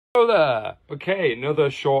Hello there! Okay,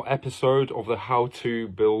 another short episode of the how to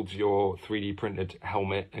build your 3D printed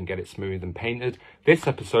helmet and get it smooth and painted. This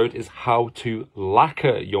episode is how to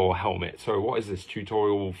lacquer your helmet. So what is this,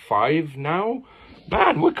 tutorial 5 now?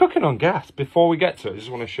 Man, we're cooking on gas. Before we get to it, I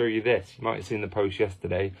just want to show you this. You might have seen the post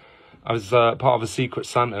yesterday. I was part of a Secret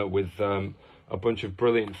Santa with a bunch of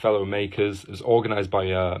brilliant fellow makers. It was organised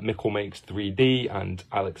by Mickle Makes 3D and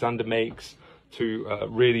Alexander Makes. Two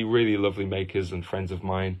really lovely makers and friends of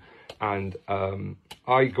mine, and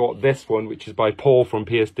I got this one, which is by Paul from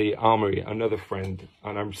PSD Armory, another friend,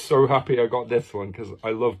 and I'm so happy I got this one because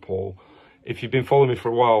I love Paul. If you've been following me for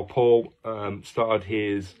a while, Paul started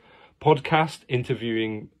his podcast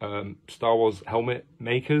interviewing Star Wars helmet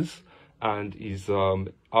makers, and he's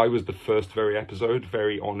I was the very episode,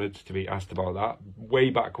 very honoured to be asked about that,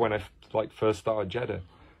 way back when I first started Jedha.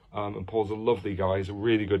 And Paul's a lovely guy, he's a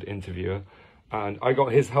really good interviewer. And I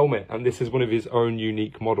got his helmet, and this is one of his own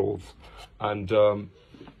unique models. And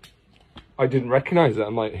I didn't recognise it.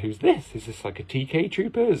 I'm like, who's this? Is this like a TK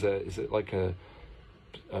Trooper? Is it like a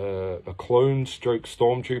clone stroke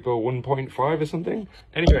Stormtrooper 1.5 or something?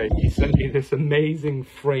 Anyway, he sent me this amazing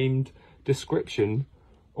framed description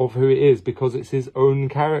of who it is because it's his own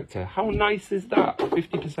character. How nice is that?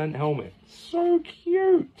 50% helmet. So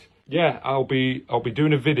cute. Yeah, I'll be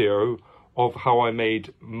doing a video of how I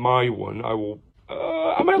made my one. I will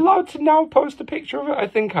am I allowed to now post a picture of it? I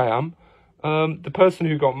think I am. The person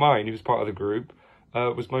who got mine, who was part of the group,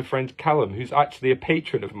 was my friend Callum, who's actually a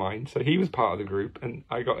patron of mine, so he was part of the group and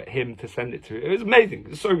I got him to send it to it. It was amazing. It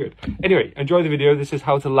was so good. Anyway, enjoy the video. This is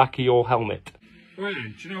how to lacquer your helmet. Right,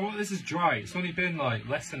 do you know what? This is dry. It's only been like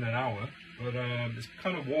less than an hour, but it's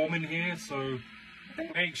kind of warm in here, so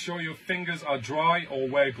make sure your fingers are dry or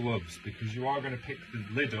wear gloves, because you are going to pick the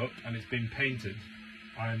lid up and it's been painted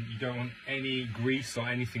and you don't want any grease or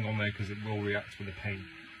anything on there because it will react with the paint.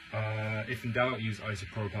 If in doubt, use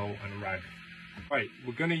isopropyl and a rag. Right,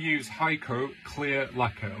 we're going to use high coat clear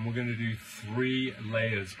lacquer and we're going to do 3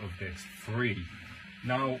 layers of this. 3.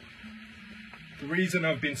 Now, the reason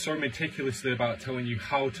I've been so meticulously about telling you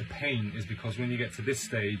how to paint is because when you get to this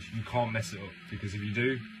stage you can't mess it up, because if you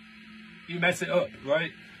do, you mess it up,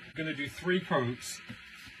 right? We're going to do 3 coats.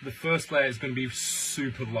 The first layer is going to be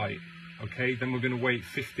super light, okay? Then we're going to wait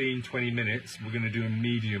 15-20 minutes. We're going to do a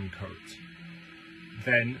medium coat.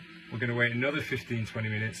 Then we're going to wait another 15-20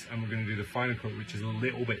 minutes and we're going to do the final coat, which is a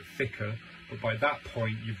little bit thicker. But by that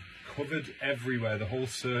point, you've covered everywhere, the whole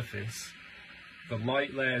surface. The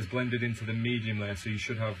light layer is blended into the medium layer, so you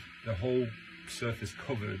should have the whole surface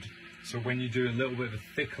covered. So when you do a little bit of a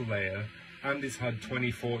thicker layer, and it's had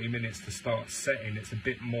 20-40 minutes to start setting, it's a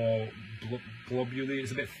bit more globular,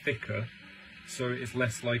 it's a bit thicker, so it's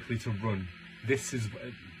less likely to run. This is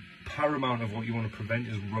paramount of what you want to prevent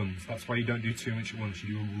is runs. That's why you don't do too much at once.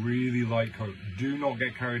 You do a really light coat. Do not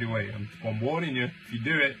get carried away. I'm warning you, if you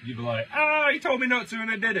do it, you'll be like, he told me not to and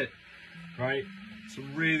I did it. Right? It's a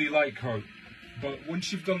really light coat. But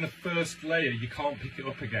once you've done the first layer, you can't pick it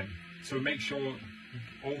up again. So make sure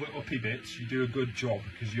all the uppy bits, you do a good job,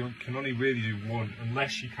 because you can only really do 1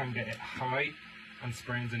 unless you can get it high and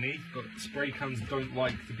spray underneath. But spray cans don't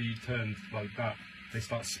like to be turned like that. They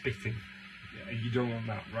start spitting. You don't want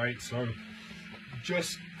that, right? So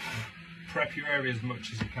just prep your area as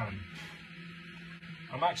much as you can.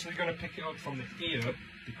 I'm actually going to pick it up from the ear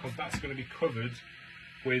because that's going to be covered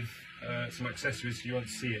with some accessories so you won't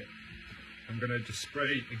see it. I'm going to just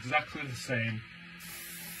spray exactly the same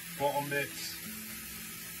bottom bits.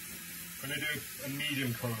 I'm going to do a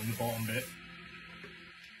medium coat on the bottom bit,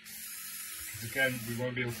 because again we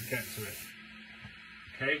won't be able to get to it.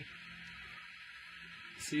 Okay,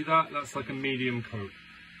 see that? That's like a medium coat.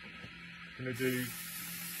 I'm going to do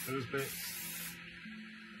those bits.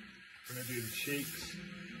 I'm going to do the cheeks.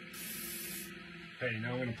 Okay,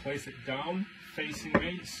 now I'm going to place it down facing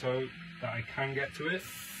me so that I can get to it.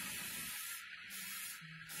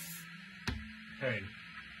 Okay,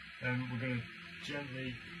 then we're going to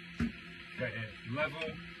gently get it level,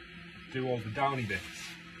 do all the downy bits.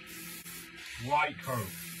 Light coat.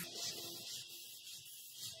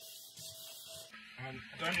 And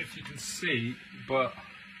I don't know if you can see, but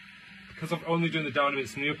because I've only done the downy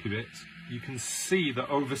bits and the uppy bits, you can see the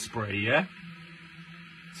overspray, yeah?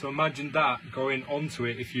 So imagine that going onto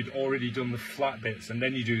it if you'd already done the flat bits and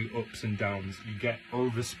then you do ups and downs, you get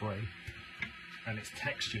overspray. And it's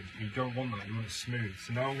textured. You don't want that, you want it smooth.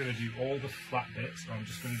 So now I'm going to do all the flat bits. I'm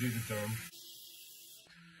just going to do the dome.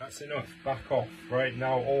 That's enough, back off. Right,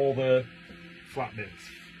 now all the flat bits.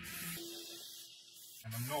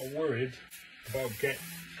 And I'm not worried about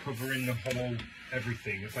covering the whole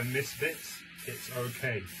everything. If I miss bits, it's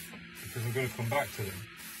okay, because I'm going to come back to them.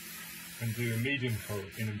 and do a medium coat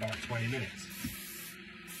in about 20 minutes.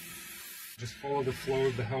 Just follow the flow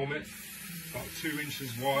of the helmet, about 2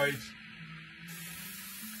 inches wide.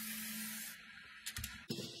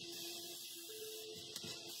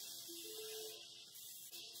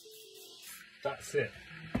 That's it.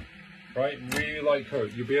 Right, really light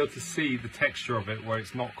coat. You'll be able to see the texture of it where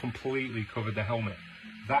it's not completely covered the helmet.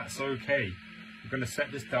 That's okay. We're going to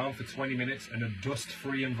set this down for 20 minutes in a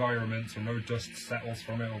dust-free environment so no dust settles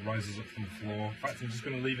from it or rises up from the floor. In fact, I'm just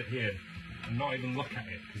going to leave it here and not even look at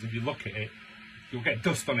it, because if you look at it, you'll get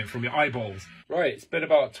dust on it from your eyeballs. Right, it's been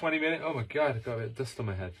about 20 minutes. Oh my God, I've got a bit of dust on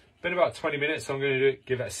my head. Been about 20 minutes, so I'm going to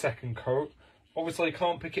give it a second coat. Obviously, I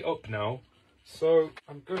can't pick it up now, so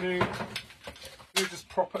I'm going to just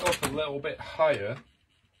prop it up a little bit higher,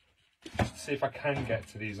 just to see if I can get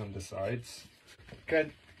to these undersides.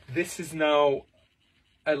 Again, this is now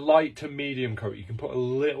a light to medium coat. You can put a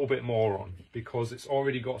little bit more on because it's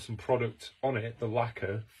already got some product on it, the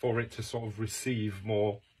lacquer, for it to sort of receive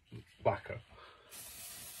more lacquer.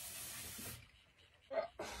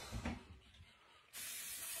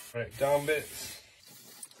 Right, down bits.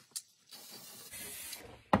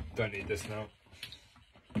 Don't need this now.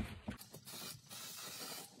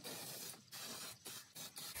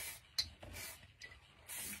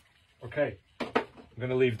 Okay, I'm going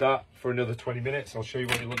to leave that for another 20 minutes. I'll show you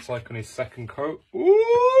what it looks like on his second coat.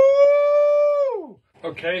 Ooh!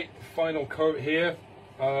 Okay, final coat here.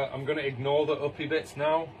 I'm going to ignore the uppy bits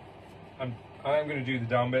now. I am going to do the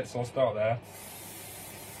down bits, so I'll start there.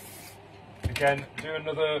 Again, do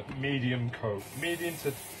another medium coat. Medium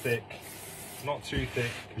to thick, not too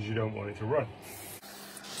thick because you don't want it to run.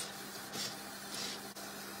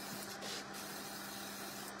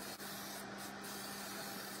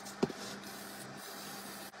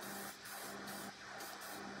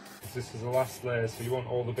 This is the last layer, so you want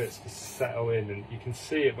all the bits to settle in, and you can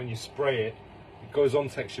see it when you spray it. It goes on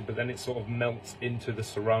texture, but then it sort of melts into the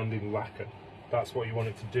surrounding lacquer. That's what you want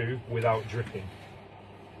it to do without dripping.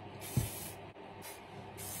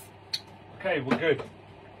 Okay, we're good.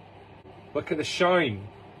 Look at the shine.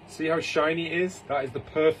 See how shiny it is? That is the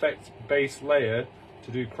perfect base layer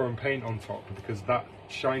to do chrome paint on top, because that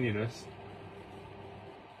shininess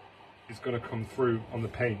is going to come through on the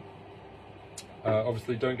paint.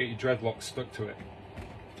 Obviously, don't get your dreadlocks stuck to it.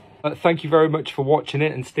 Thank you very much for watching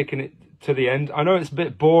it and sticking it to the end. I know it's a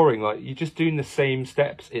bit boring, like you're just doing the same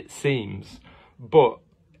steps, it seems. But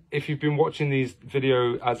if you've been watching these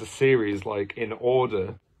videos as a series, like in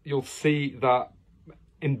order, you'll see that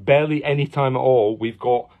in barely any time at all, we've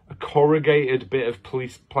got a corrugated bit of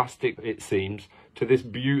plastic, it seems, to this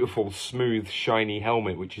beautiful, smooth, shiny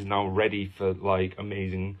helmet, which is now ready for like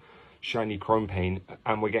amazing shiny chrome paint,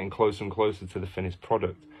 and we're getting closer and closer to the finished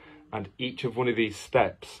product. And each of one of these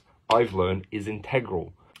steps, I've learned, is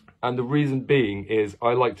integral. And the reason being is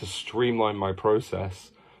I like to streamline my process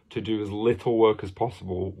to do as little work as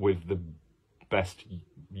possible with the best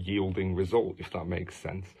yielding result, if that makes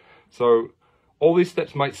sense. So all these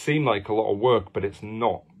steps might seem like a lot of work, but it's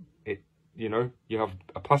not. You know, you have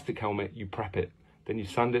a plastic helmet, you prep it, then you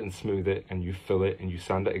sand it and smooth it, and you fill it, and you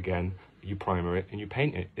sand it again, you primer it, and you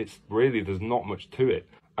paint it. It's really, there's not much to it.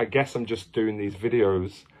 I guess I'm just doing these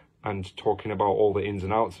videos and talking about all the ins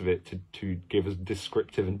and outs of it to give as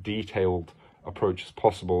descriptive and detailed approach as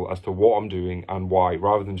possible as to what I'm doing and why,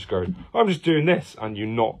 rather than just going, I'm just doing this, and you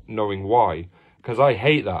not knowing why. Because I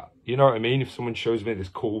hate that. You know what I mean? If someone shows me this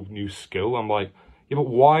cool new skill, I'm like, yeah, but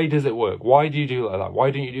why does it work? Why do you do it like that?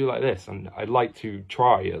 Why don't you do it like this? And I'd like to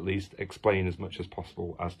try, at least, explain as much as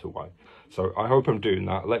possible as to why. So I hope I'm doing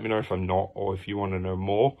that. Let me know if I'm not, or if you want to know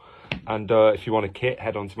more. And if you want a kit,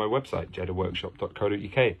 head on to my website,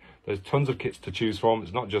 jedhaworkshop.co.uk. There's tons of kits to choose from.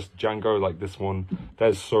 It's not just Django like this one.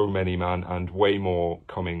 There's so many, man, and way more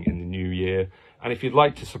coming in the new year. And if you'd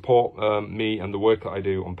like to support me and the work that I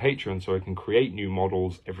do on Patreon so I can create new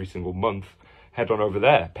models every single month, head on over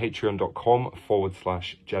there,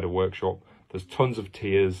 patreon.com/Jedha Workshop. There's tons of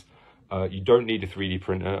tiers. You don't need a 3D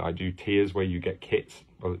printer. I do tiers where you get kits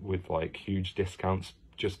with like huge discounts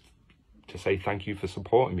just to say thank you for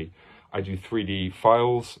supporting me. I do 3D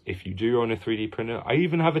files if you do own a 3D printer. I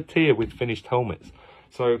even have a tier with finished helmets.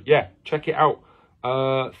 So yeah, check it out.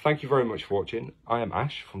 Thank you very much for watching. I am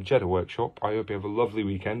Ash from Jedha Workshop. I hope you have a lovely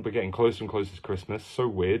weekend. We're getting closer and closer to Christmas. So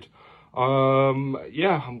weird.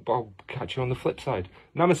 Yeah, I'll catch you on the flip side.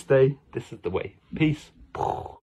 Namaste. This is the way. Peace.